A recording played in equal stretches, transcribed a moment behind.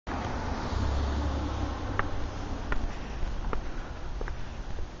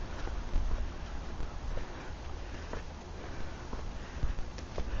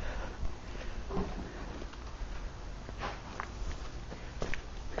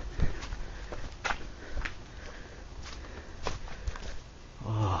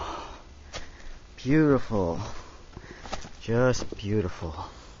beautiful. Just beautiful.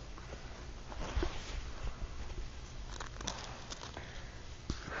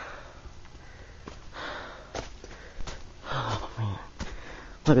 Oh man.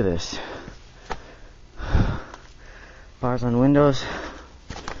 Look at this. Bars on windows.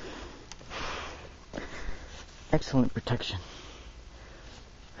 Excellent protection.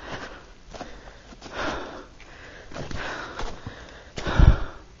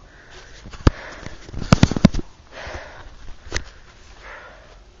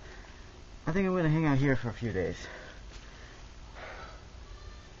 I think I'm going to hang out here for a few days.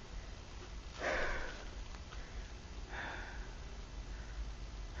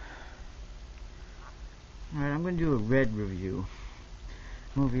 Alright, I'm going to do a Red review.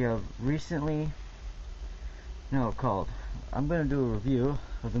 Movie of recently... I'm going to do a review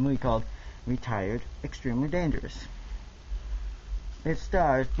of the movie called Retired, Extremely Dangerous. It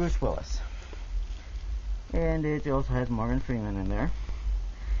stars Bruce Willis. And it also has Morgan Freeman in there.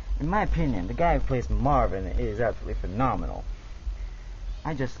 In my opinion, the guy who plays Marvin is absolutely phenomenal.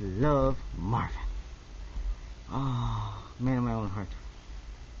 I just love Marvin. Oh, man of my own heart.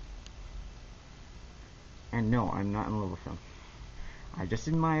 And no, I'm not in love with him. I just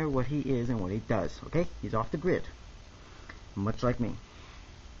admire what he is and what he does, okay? He's off the grid. Much like me.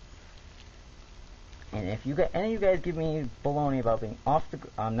 And if you any of you guys give me baloney about being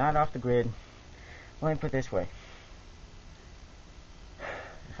not off the grid, let me put it this way.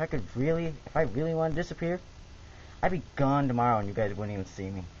 If I really want to disappear, I'd be gone tomorrow and you guys wouldn't even see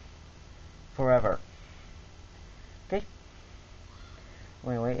me. Forever. Okay?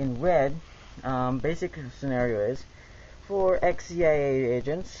 Well, anyway, in Red, basic scenario is, 4 ex-CIA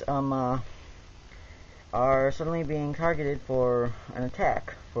agents, are suddenly being targeted for an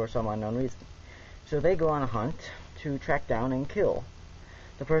attack for some unknown reason. So they go on a hunt to track down and kill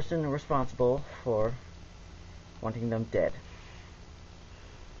the person responsible for wanting them dead.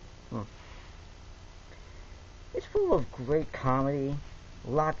 It's full of great comedy,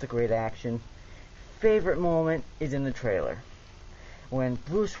 lots of great action. Favorite moment is in the trailer, when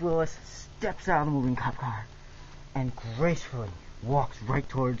Bruce Willis steps out of the moving cop car and gracefully walks right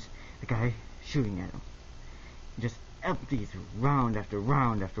towards the guy shooting at him. Just empties round after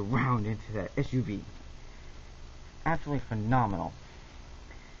round after round into that SUV. Absolutely phenomenal.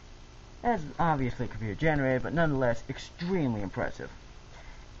 That's obviously computer generated, but nonetheless extremely impressive.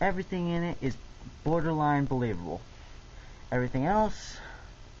 Everything in it is borderline believable. Everything else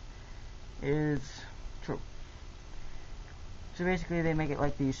is true. So basically they make it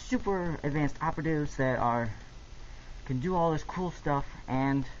like these super advanced operatives that can do all this cool stuff,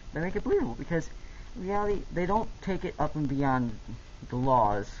 and they make it believable because in reality they don't take it up and beyond the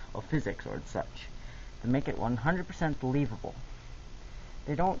laws of physics or such. They make it 100% believable.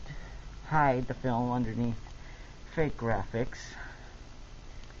 They don't hide the film underneath fake graphics.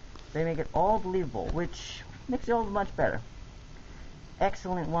 They make it all believable, which makes it all much better.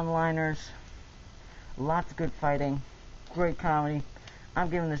 Excellent one-liners, lots of good fighting, great comedy. I'm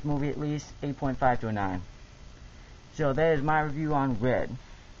giving this movie at least 8.5 to a 9. So that is my review on Red.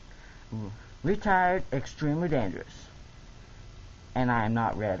 Retired, Extremely Dangerous. And I am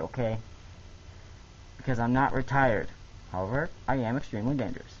not Red, okay? Because I'm not retired. However, I am extremely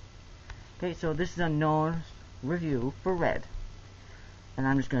dangerous. Okay, so this is a known review for Red. And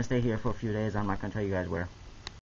I'm just going to stay here for a few days. I'm not going to tell you guys where.